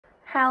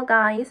Hello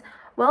guys,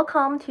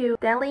 welcome to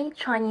Daily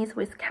Chinese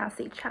with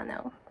Cassie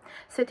channel.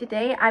 So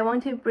today I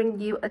want to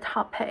bring you a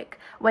topic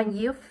when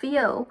you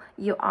feel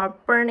you are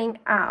burning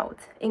out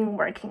in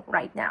working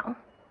right now.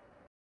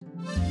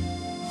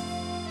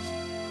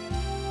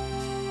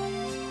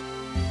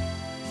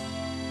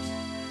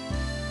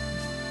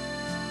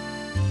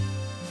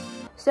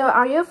 So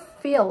are you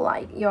feel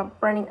like you're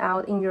burning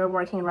out in your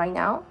working right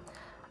now?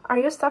 Are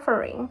you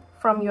suffering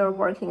from your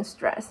working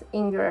stress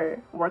in your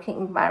working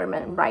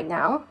environment right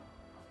now?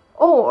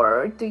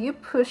 Or do you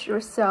push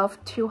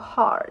yourself too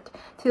hard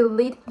to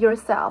lead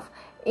yourself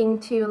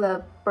into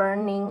the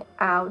burning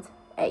out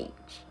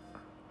age?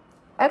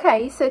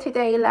 Okay, so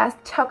today let's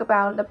talk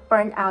about the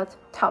burnout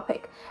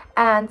topic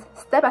and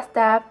step by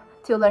step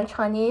to learn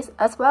Chinese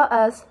as well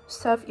as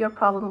solve your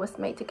problem with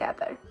me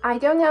together. I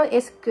don't know if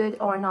it's good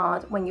or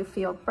not when you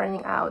feel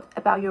burning out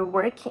about your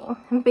working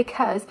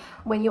because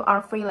when you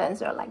are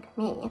freelancer like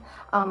me,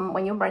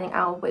 when you're burning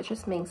out, which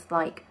just means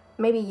like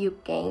maybe you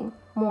gain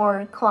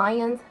more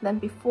clients than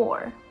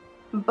before.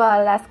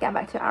 But let's get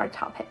back to our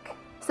topic.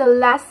 So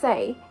let's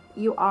say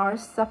you are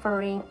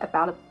suffering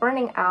about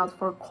burning out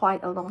for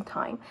quite a long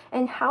time,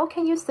 and how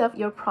can you solve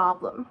your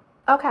problem?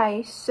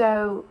 Okay,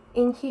 so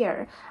in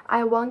here,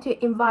 I want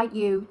to invite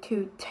you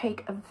to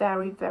take a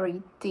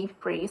very deep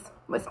breath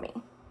with me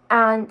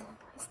and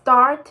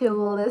start to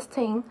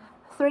listing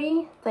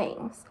 3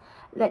 things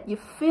that you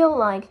feel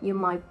like you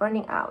might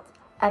burning out,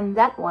 and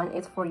that one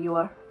is for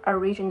your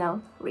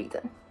original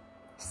reason.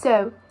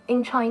 So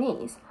in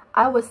Chinese,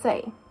 I would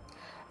say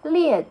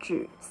列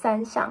举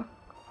3项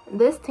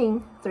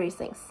listing 3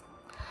 things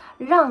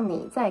让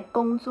你在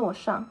工作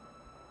上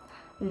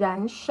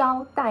燃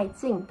烧殆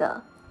尽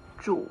的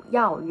主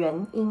要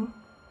原因。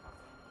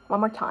One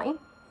more time.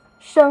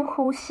 深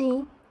呼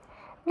吸，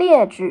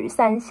列举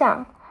3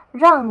项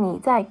让你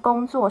在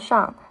工作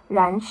上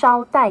燃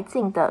烧殆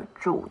尽的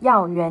主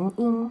要原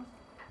因。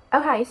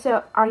Okay,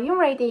 so are you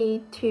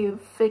ready to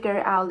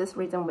figure out this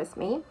reason with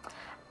me?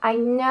 I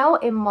know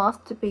it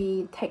must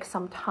take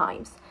some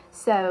time.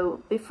 So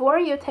before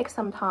you take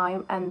some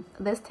time and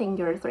listing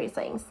your 3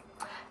 things,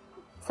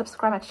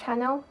 subscribe my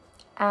channel,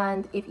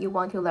 and if you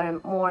want to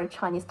learn more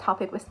Chinese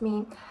topic with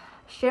me,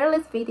 share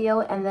this video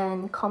and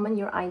then comment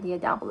your idea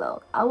down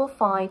below. I will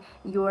find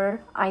your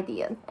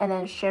idea and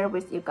then share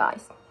with you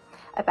guys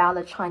about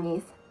the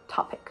Chinese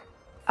topic.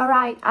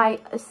 Alright, I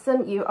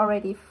assume you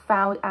already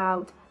found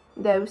out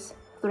those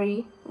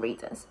 3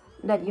 reasons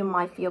that you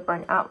might feel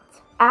burnt out.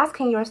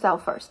 Asking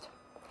yourself first,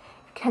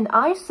 can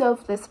I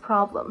solve this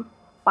problem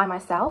by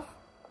myself?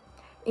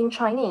 In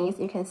Chinese,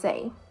 you can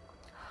say,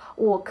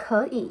 我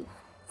可以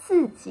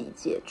自己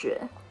解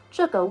决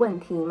这个问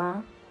题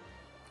吗?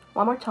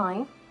 One more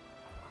time.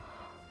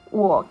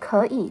 我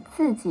可以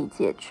自己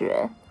解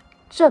决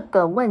这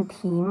个问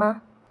题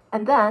吗?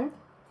 And then,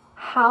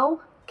 how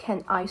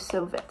can I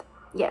solve it?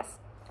 Yes,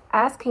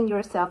 asking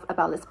yourself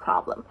about this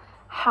problem.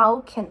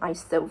 How can I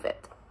solve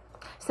it?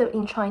 So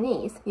in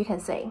Chinese, you can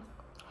say,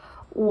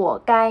 我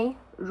该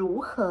如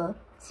何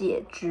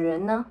解决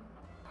呢?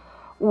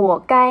 我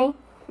该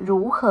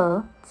如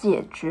何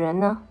解决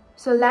呢?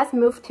 So let's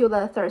move to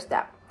the third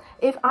step.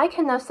 If I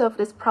cannot solve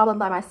this problem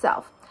by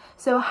myself,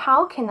 so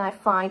how can I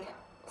find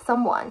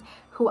someone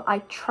who I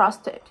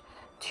trusted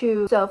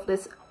to solve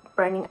this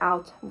burning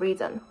out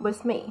reason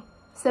with me?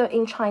 So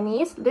in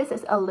Chinese, this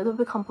is a little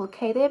bit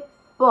complicated,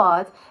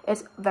 but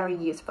it's very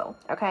useful,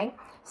 okay?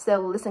 So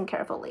listen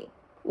carefully.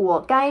 我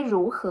该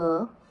如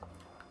何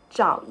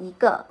找一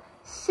个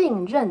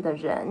信任的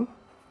人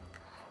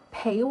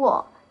陪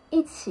我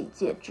一起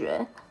解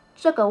决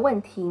这个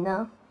问题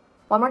呢?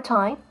 One more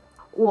time.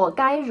 我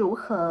该如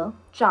何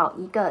找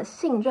一个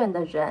信任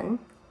的人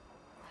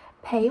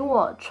陪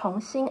我重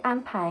新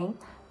安排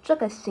这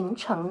个行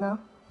程呢?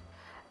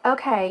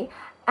 Okay,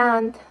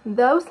 and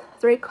those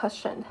 3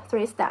 questions,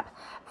 3 steps.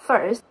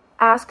 First,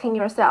 asking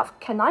yourself,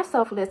 can I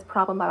solve this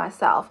problem by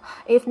myself?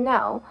 If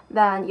no,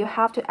 then you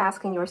have to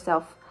asking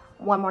yourself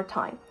one more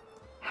time.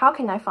 How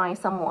can I find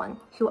someone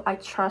who I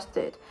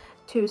trusted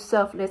to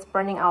solve this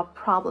burning out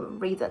problem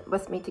reason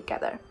with me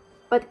together?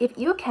 But if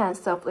you can't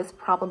solve this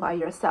problem by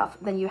yourself,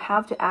 then you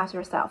have to ask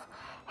yourself,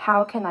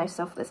 how can I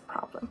solve this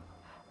problem?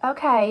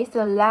 Okay,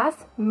 so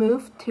let's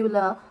move to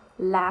the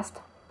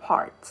last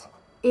part.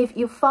 If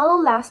you follow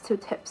last 2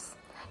 tips,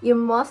 you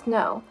must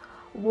know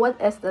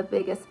what is the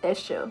biggest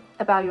issue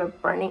about your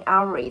burning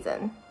out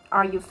reason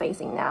are you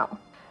facing now.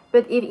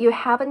 But if you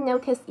haven't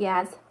noticed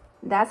yet,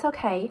 that's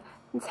okay.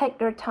 Take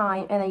your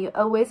time, and then you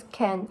always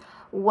can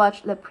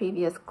watch the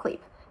previous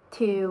clip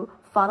to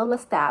follow the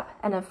step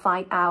and then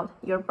find out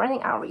your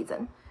burning out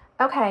reason.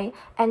 Okay,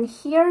 and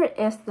here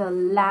is the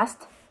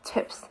last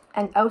tips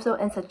and also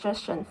a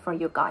suggestion for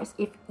you guys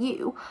if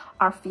you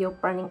are feel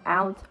burning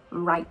out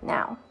right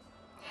now.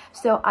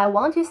 So I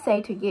want to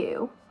say to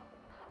you,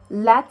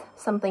 let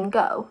something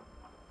go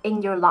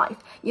in your life.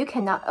 You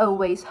cannot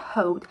always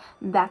hold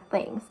that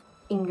things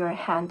in your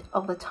hand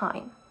all the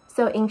time.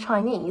 So in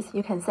Chinese,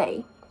 you can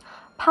say,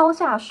 抛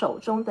下手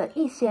中的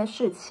一些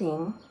事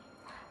情，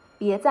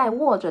别再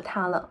握着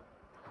它了，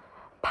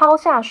抛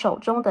下手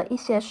中的一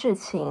些事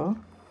情，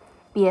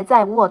别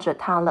再握着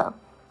它了。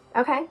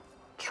Okay,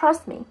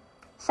 trust me,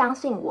 相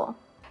信我。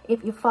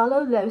If you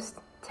follow those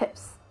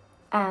tips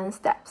and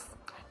steps,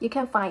 you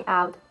can find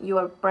out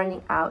your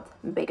burning out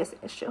biggest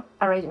issue,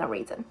 original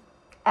reason,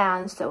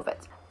 and solve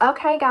it.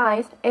 Okay,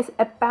 guys, it's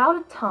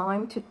about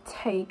time to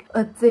take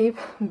a deep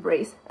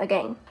breath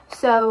again.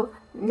 So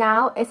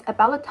now it's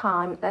about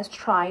time. Let's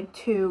try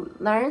to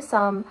learn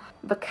some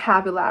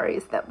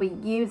vocabularies that we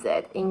use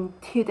it in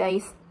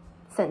today's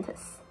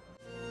sentence.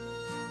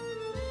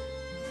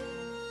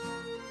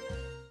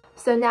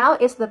 So now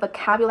it's the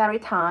vocabulary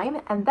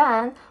time, and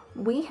then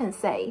we can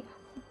say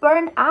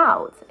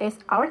burnout is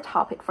our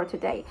topic for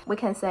today. We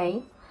can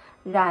say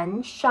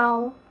燃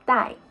烧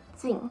殆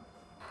尽。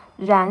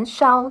燃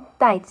烧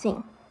殆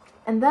尽。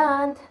And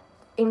then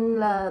in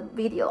the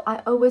video,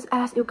 I always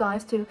ask you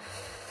guys to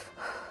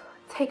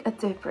take a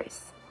deep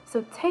breath.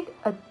 So take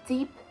a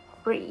deep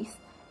breath.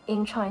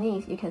 In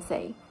Chinese, you can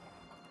say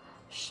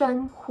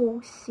深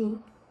呼吸.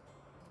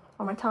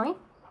 One more time.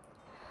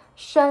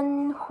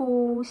 深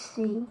呼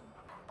吸.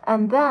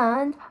 And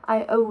then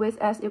I always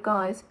ask you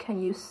guys,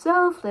 can you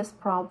solve this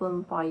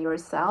problem by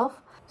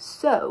yourself?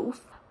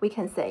 Solve, we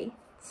can say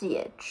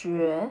解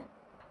决。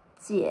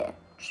解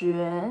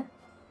决.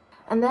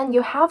 And then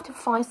you have to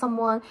find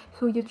someone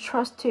who you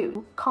trust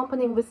to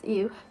accompany with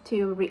you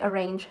to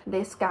rearrange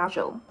this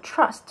schedule.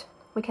 Trust,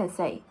 we can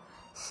say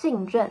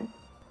信任。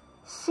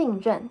信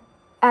任.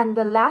 And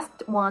the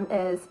last one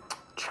is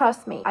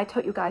trust me. I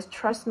told you guys,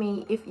 trust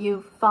me. If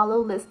you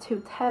follow these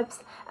 2 tips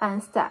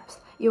and steps,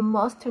 you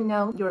must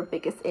know your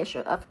biggest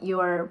issue of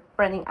your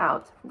burning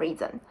out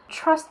reason.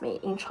 Trust me,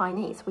 in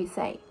Chinese, we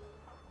say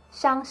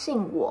相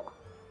信我。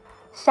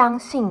相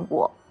信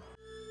我。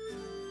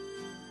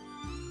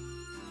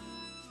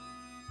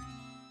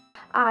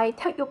I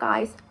tell you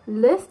guys,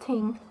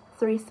 listing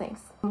 3 things.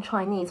 In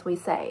Chinese, we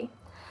say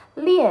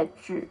列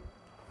举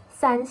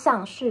3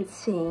项事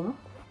情。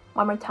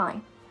One more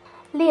time.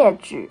 列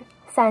举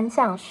3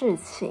项事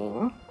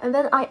情。And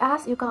then I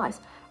ask you guys,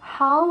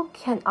 how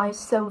can I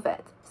solve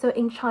it? So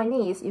in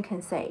Chinese, you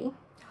can say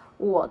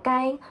我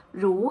该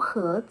如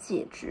何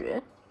解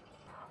决？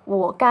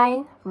我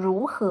该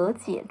如何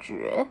解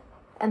决？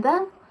 And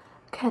then,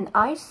 can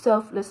I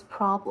solve this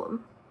problem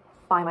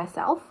by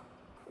myself?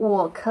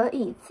 我可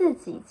以自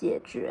己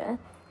解决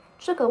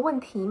这个问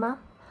题吗？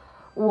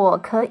我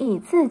可以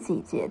自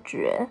己解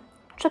决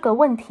这个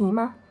问题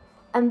吗？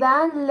 And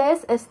then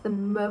this is the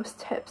most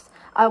tips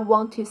I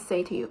want to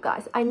say to you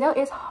guys. I know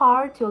it's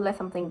hard to let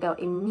something go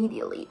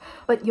immediately,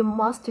 but you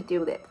must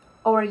do it,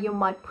 or you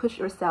might push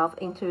yourself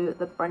into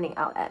the burning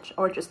out edge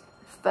or just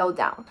fall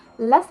down.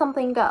 Let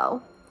something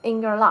go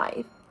in your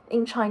life.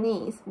 In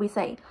Chinese, we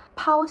say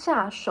抛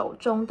下手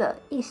中的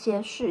一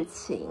些事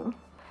情。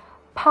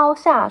抛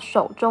下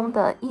手中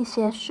的一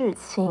些事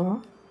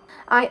情。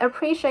I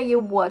appreciate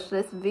you watch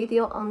this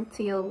video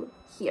until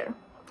here.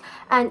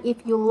 And if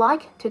you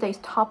like today's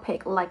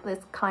topic, like this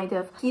kind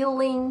of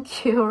healing,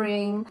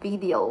 curing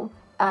video,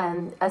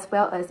 as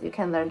well as you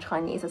can learn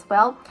Chinese as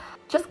well,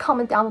 just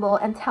comment down below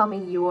and tell me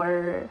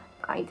your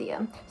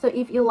idea. So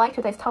if you like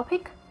today's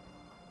topic,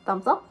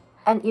 thumbs up.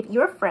 And if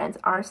your friends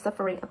are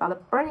suffering about a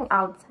burning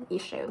out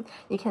issue,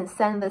 you can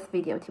send this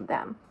video to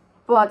them.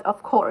 But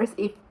of course,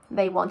 if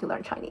they want to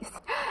learn Chinese.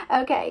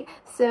 Okay,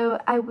 so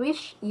I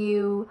wish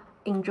you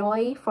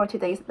enjoy for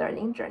today's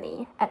learning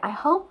journey, and I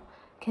hope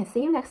can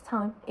see you next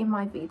time in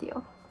my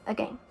video.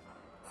 Again,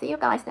 see you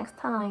guys next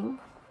time.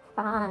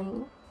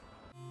 Bye.